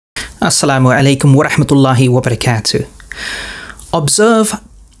Assalamu alaikum wa rahmatullahi wa barakatuh. Observe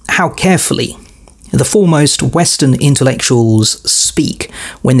how carefully the foremost Western intellectuals speak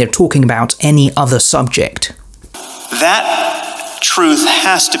when they're talking about any other subject. That truth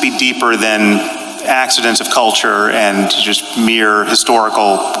has to be deeper than accidents of culture and just mere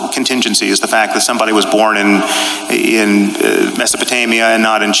historical contingencies. The fact that somebody was born in Mesopotamia and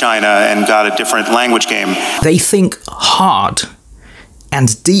not in China and got a different language game. They think hard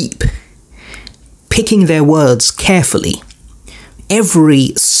and deep, picking their words carefully.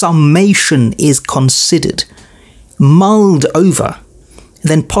 Every summation is considered, mulled over,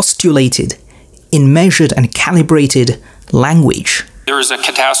 then postulated in measured and calibrated language. There is a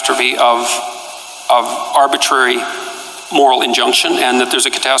catastrophe of arbitrary moral injunction, and that there's a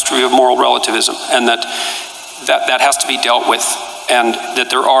catastrophe of moral relativism, and that has to be dealt with, and that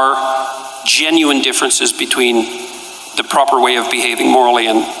there are genuine differences between the proper way of behaving morally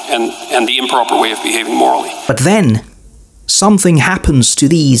and the improper way of behaving morally. But then, something happens to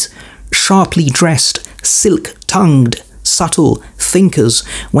these sharply dressed, silk-tongued, subtle thinkers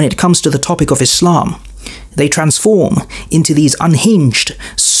when it comes to the topic of Islam. They transform into these unhinged,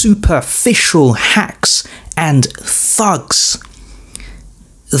 superficial hacks and thugs.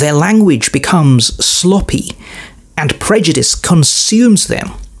 Their language becomes sloppy, and prejudice consumes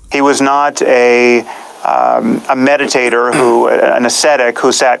them. He was not a meditator, an ascetic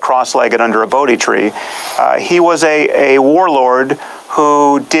who sat cross-legged under a Bodhi tree. He was a warlord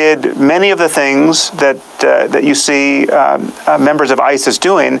who did many of the things that you see members of ISIS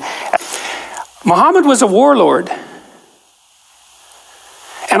doing. Muhammad was a warlord.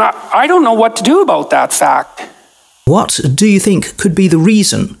 And I don't know what to do about that fact. What do you think could be the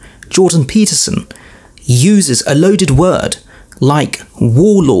reason Jordan Peterson uses a loaded word like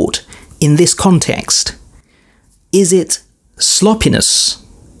warlord in this context? Is it sloppiness?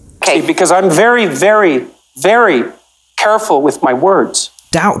 Okay, because I'm very, very, very careful with my words.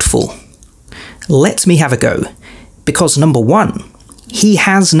 Doubtful. Let me have a go. Because number one, he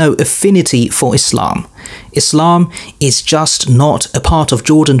has no affinity for Islam. Islam is just not a part of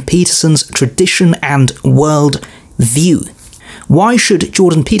Jordan Peterson's tradition and world view. Why should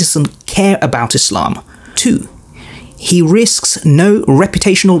Jordan Peterson care about Islam? 2. He risks no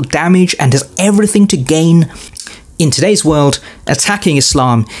reputational damage and has everything to gain. In today's world, attacking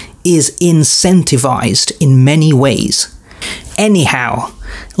Islam is incentivized in many ways. Anyhow,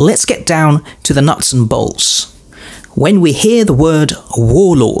 let's get down to the nuts and bolts. When we hear the word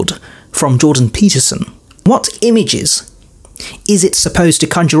warlord from Jordan Peterson, what images is it supposed to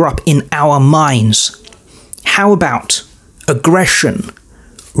conjure up in our minds? How about aggression,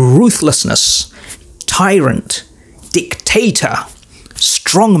 ruthlessness, tyrant, dictator,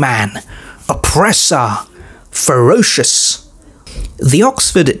 strongman, oppressor, ferocious? The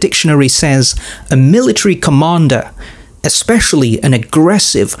Oxford Dictionary says a military commander, especially an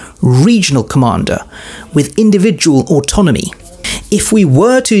aggressive regional commander with individual autonomy. If we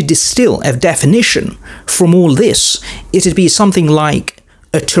were to distill a definition from all this, it'd be something like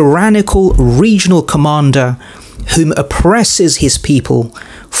a tyrannical regional commander whom oppresses his people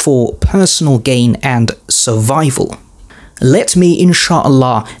for personal gain and survival. Let me,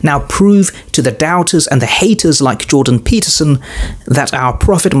 inshallah, now prove to the doubters and the haters like Jordan Peterson that our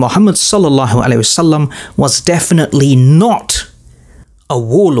Prophet Muhammad ﷺ was definitely not a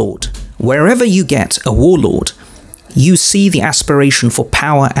warlord. Wherever you get a warlord, you see the aspiration for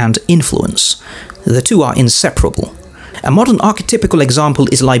power and influence. The two are inseparable. A modern archetypical example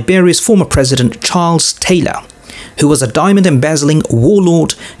is Liberia's former president Charles Taylor, who was a diamond-embezzling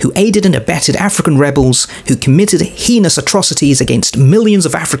warlord who aided and abetted African rebels who committed heinous atrocities against millions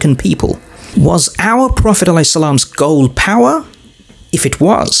of African people. Was our Prophet ﷺ's goal power? If it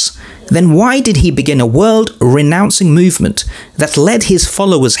was, then why did he begin a world-renouncing movement that led his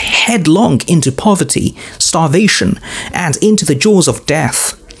followers headlong into poverty, starvation, and into the jaws of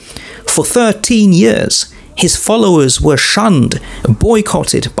death? For 13 years, his followers were shunned,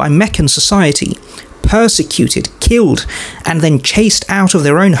 boycotted by Meccan society, persecuted, killed, and then chased out of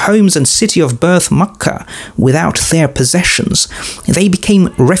their own homes and city of birth, Makkah, without their possessions. They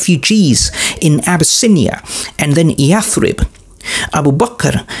became refugees in Abyssinia and then Yathrib. Abu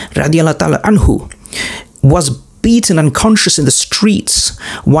Bakr radiallahu ta'ala anhu was beaten unconscious in the streets,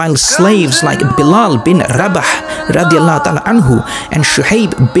 while slaves like Bilal bin Rabah radiallahu ta'ala anhu and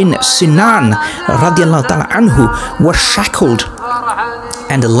Shuhaib bin Sinan radiallahu ta'ala anhu were shackled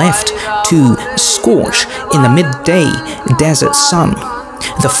and left to scorch in the midday desert sun.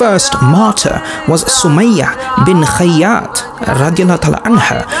 The first martyr was Sumayya bin Khayyat radiallahu ta'ala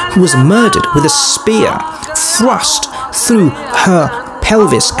anha, who was murdered with a spear thrust through her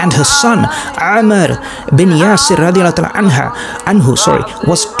pelvis, and her son Amr bin Yasir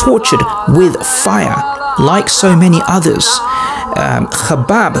was tortured with fire, like so many others.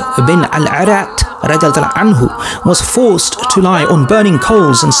 Khabbab bin al-Arat was forced to lie on burning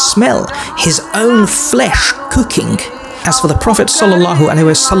coals and smell his own flesh cooking. As for the Prophet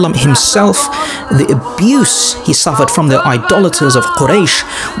ﷺ himself, the abuse he suffered from the idolaters of Quraysh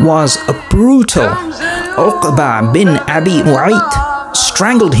was brutal. Uqba bin Abi Mu'ayt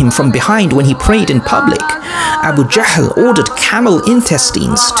strangled him from behind when he prayed in public. Abu Jahl ordered camel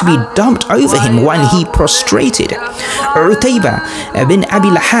intestines to be dumped over him while he prostrated. Utayba bin Abi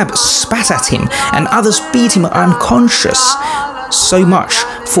Lahab spat at him, and others beat him unconscious. So much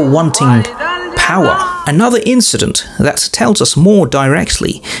for wanting power. Another incident that tells us more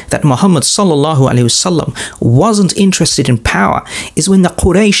directly that Muhammad ﷺ wasn't interested in power is when the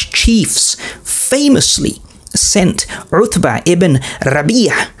Quraysh chiefs famously sent Utbah ibn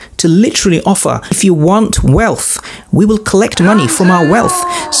Rabi'ah to literally offer, if you want wealth, we will collect money from our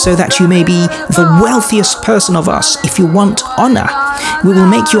wealth so that you may be the wealthiest person of us. If you want honor, we will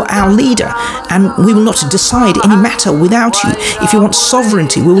make you our leader and we will not decide any matter without you. If you want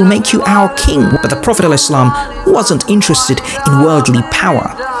sovereignty, we will make you our king. But the Prophet ﷺ wasn't interested in worldly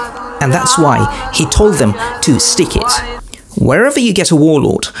power, and that's why he told them to stick it. Wherever you get a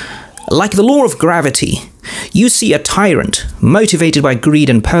warlord, like the law of gravity, you see a tyrant motivated by greed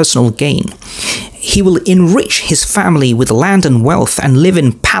and personal gain. He will enrich his family with land and wealth and live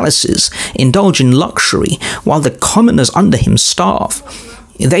in palaces, indulge in luxury, while the commoners under him starve.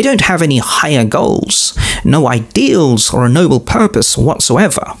 They don't have any higher goals, no ideals or a noble purpose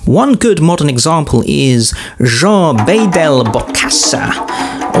whatsoever. One good modern example is Jean Beidel Bokassa,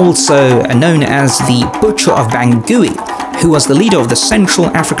 also known as the Butcher of Bangui, who was the leader of the Central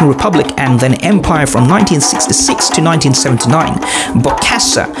African Republic and then Empire from 1966 to 1979.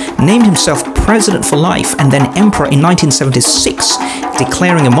 Bokassa named himself president for life and then emperor in 1976,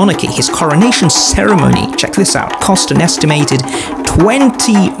 declaring a monarchy. His coronation ceremony, check this out, cost an estimated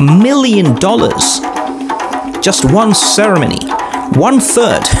 $20 million. Just one ceremony,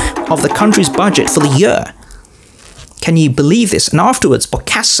 1/3 of the country's budget for the year. Can you believe this? And afterwards,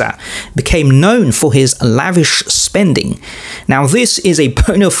 Bokassa became known for his lavish spending. Now, this is a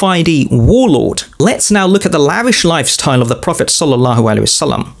bona fide warlord. Let's now look at the lavish lifestyle of the Prophet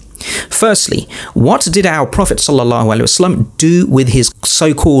ﷺ. Firstly, what did our Prophet ﷺ do with his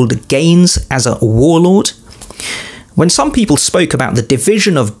so-called gains as a warlord? When some people spoke about the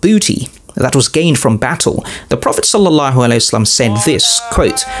division of booty that was gained from battle, the Prophet ﷺ said this,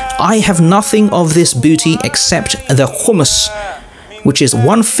 quote, "I have nothing of this booty except the khumus, which is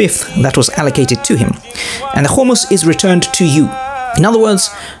 1/5 that was allocated to him, and the khumus is returned to you." In other words,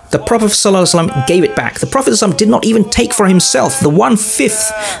 the Prophet ﷺ gave it back. The Prophet ﷺ did not even take for himself the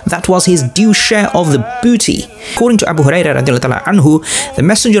 1/5 that was his due share of the booty. According to Abu Hurairah radiallahu anhu, the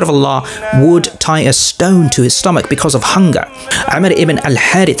Messenger of Allah would tie a stone to his stomach because of hunger. Amr ibn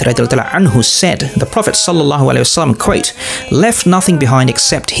al-Harith radiallahu anhu said, the Prophet ﷺ, quote, left nothing behind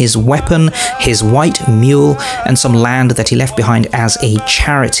except his weapon, his white mule, and some land that he left behind as a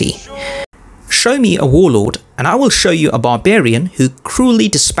charity. Show me a warlord, and I will show you a barbarian who cruelly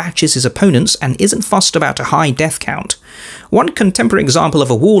dispatches his opponents and isn't fussed about a high death count. One contemporary example of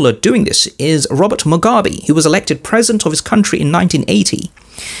a warlord doing this is Robert Mugabe, who was elected president of his country in 1980.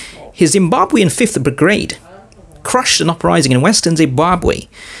 His Zimbabwean 5th Brigade crushed an uprising in western Zimbabwe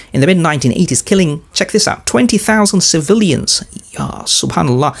in the mid-1980s, killing, check this out, 20,000 civilians. Ya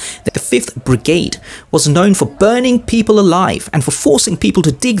subhanallah. The 5th Brigade was known for burning people alive and for forcing people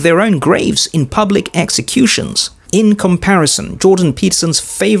to dig their own graves in public executions. In comparison, Jordan Peterson's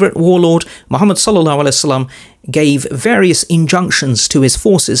favorite warlord, Muhammad ﷺ, gave various injunctions to his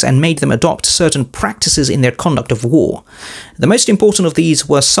forces and made them adopt certain practices in their conduct of war. The most important of these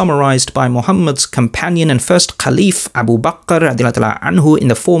were summarized by Muhammad's companion and first Caliph Abu Bakr anhu in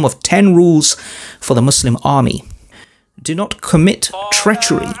the form of 10 rules for the Muslim army. Do not commit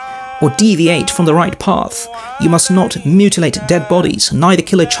treachery or deviate from the right path. You must not mutilate dead bodies, neither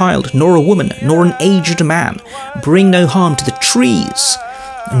kill a child, nor a woman, nor an aged man. Bring no harm to the trees,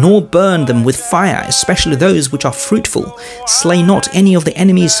 nor burn them with fire, especially those which are fruitful. Slay not any of the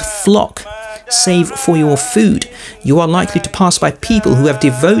enemy's flock, save for your food. You are likely to pass by people who have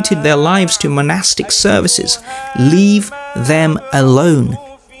devoted their lives to monastic services. Leave them alone.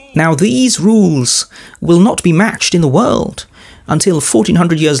 Now, these rules will not be matched in the world until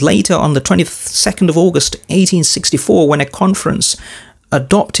 1400 years later, on the 22nd of August 1864, when a conference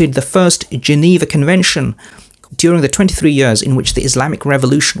adopted the first Geneva Convention During the 23 years in which the Islamic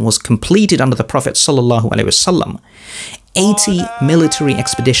Revolution was completed under the Prophet ﷺ, 80 military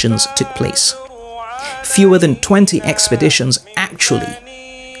expeditions took place. Fewer than 20 expeditions actually,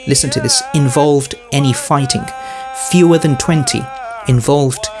 listen to this, involved any fighting. Fewer than 20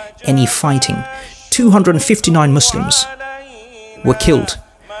 involved any fighting. 259 Muslims were killed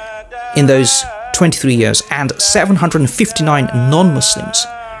in those 23 years, and 759 non-Muslims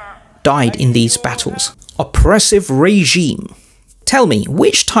died in these battles. Oppressive regime. Tell me,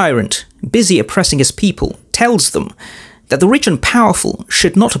 which tyrant, busy oppressing his people, tells them that the rich and powerful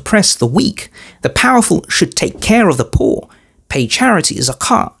should not oppress the weak, the powerful should take care of the poor, pay charity,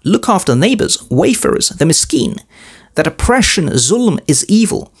 zakah, look after neighbours, wayfarers, the miskeen, that oppression, zulm, is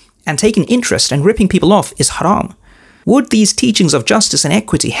evil, and taking interest and ripping people off is haram? Would these teachings of justice and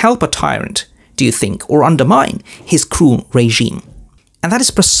equity help a tyrant, do you think, or undermine his cruel regime? And that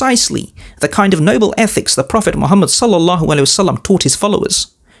is precisely the kind of noble ethics the Prophet Muhammad ﷺ taught his followers.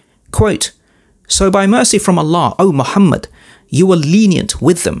 Quote, "So by mercy from Allah, O Muhammad, you were lenient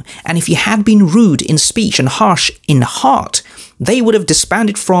with them, and if you had been rude in speech and harsh in heart, they would have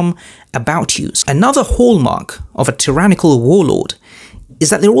disbanded from about you." Another hallmark of a tyrannical warlord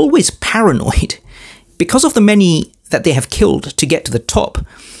is that they're always paranoid. Because of the many that they have killed to get to the top,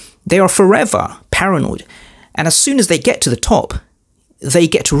 they are forever paranoid. And as soon as they get to the top, they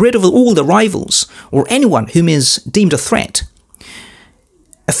get rid of all the rivals or anyone whom is deemed a threat.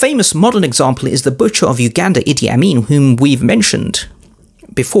 A famous modern example is the butcher of Uganda, Idi Amin, whom we've mentioned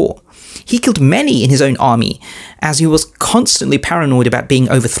before. He killed many in his own army as he was constantly paranoid about being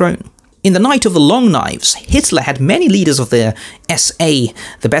overthrown. In the Night of the Long Knives, Hitler had many leaders of the SA,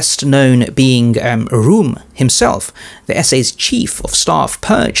 the best known being Röhm himself, the SA's chief of staff,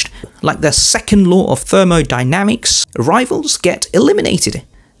 purged. Like the second law of thermodynamics, rivals get eliminated.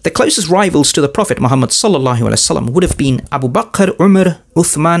 The closest rivals to the Prophet Muhammad ﷺ would have been Abu Bakr, Umar,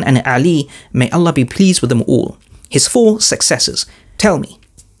 Uthman and Ali, may Allah be pleased with them all. His 4 successors. Tell me,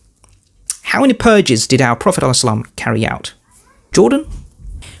 how many purges did our Prophet ﷺ carry out? Jordan?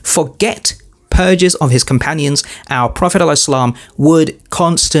 Forget purges of his companions. Our Prophet ﷺ would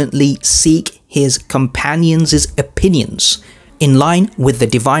constantly seek his companions' opinions in line with the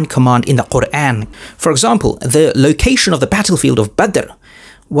divine command in the Quran. For example, the location of the battlefield of Badr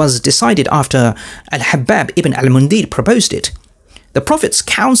was decided after Al-Habab ibn al-Mundir proposed it. The Prophet's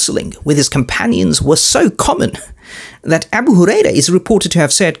counseling with his companions was so common that Abu Huraira is reported to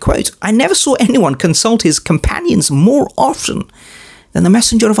have said, quote, "I never saw anyone consult his companions more often than the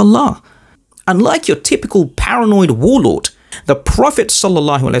Messenger of Allah." Unlike your typical paranoid warlord, the Prophet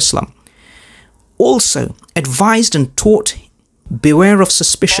ﷺ also advised and taught, beware of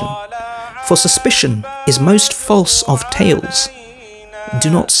suspicion, for suspicion is most false of tales. Do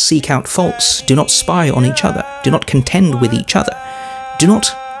not seek out faults, do not spy on each other, do not contend with each other, do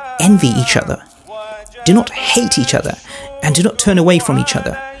not envy each other, do not hate each other, and do not turn away from each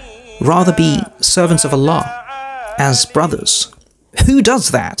other. Rather be servants of Allah as brothers. Who does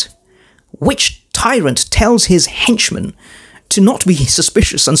that? Which tyrant tells his henchmen to not be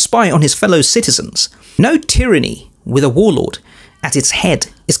suspicious and spy on his fellow citizens? No tyranny with a warlord at its head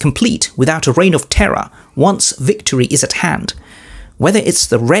is complete without a reign of terror once victory is at hand. Whether it's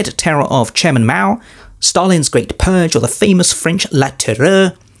the Red Terror of Chairman Mao, Stalin's Great Purge, or the famous French La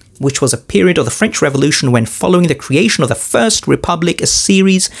Terreur, which was a period of the French Revolution when, following the creation of the First Republic, a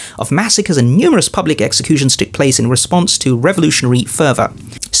series of massacres and numerous public executions took place in response to revolutionary fervour.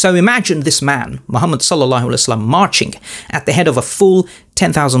 So imagine this man, Muhammad ﷺ, marching at the head of a full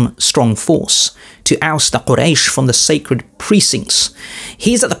 10,000 strong force to oust the Quraysh from the sacred precincts.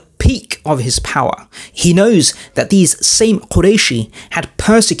 He is at the peak of his power. He knows that these same Qurayshi had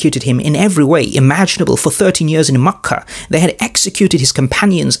persecuted him in every way imaginable for 13 years in Makkah. They had executed his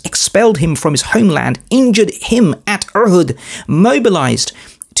companions, expelled him from his homeland, injured him at Uhud, mobilized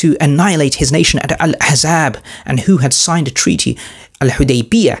to annihilate his nation at Al-Ahzab, and who had signed a treaty,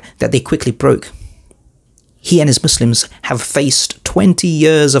 Al-Hudaybiyah, that they quickly broke. He and his Muslims have faced 20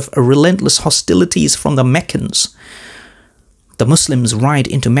 years of relentless hostilities from the Meccans. The Muslims ride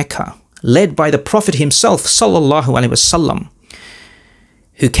into Mecca, led by the Prophet himself, sallallahu alaihi wasallam,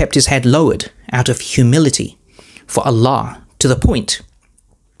 who kept his head lowered out of humility for Allah, to the point,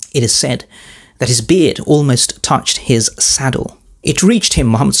 it is said, that his beard almost touched his saddle. It reached him,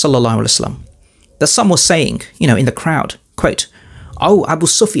 Muhammad sallallahu alaihi wasallam, that some were saying, in the crowd, quote, "O Abu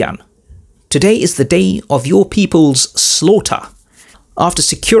Sufyan, today is the day of your people's slaughter." After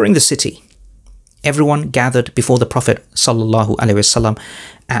securing the city, everyone gathered before the Prophet sallallahu alaihi wasallam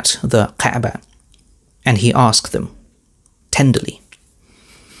at the Kaaba, and he asked them tenderly,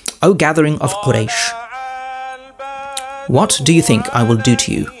 "O gathering of Quraysh, "What do you think I will do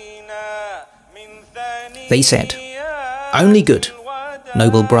to you?" They said, "Only good,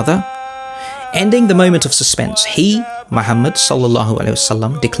 noble brother." Ending the moment of suspense, he, Muhammad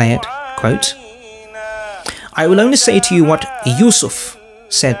ﷺ, declared, quote, "I will only say to you what Yusuf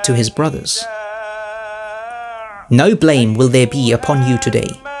said to his brothers. No blame will there be upon you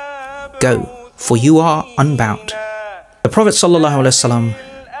today. Go, for you are unbound." The Prophet ﷺ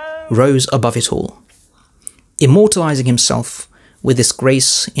rose above it all, immortalizing himself with this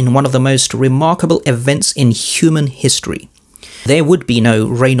grace in one of the most remarkable events in human history. There would be no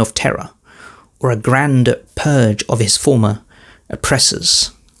reign of terror or a grand purge of his former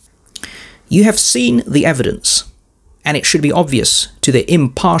oppressors. You have seen the evidence, and it should be obvious to the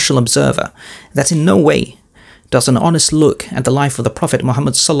impartial observer that in no way does an honest look at the life of the Prophet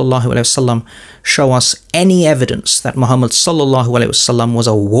Muhammad ﷺ show us any evidence that Muhammad ﷺ was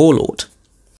a warlord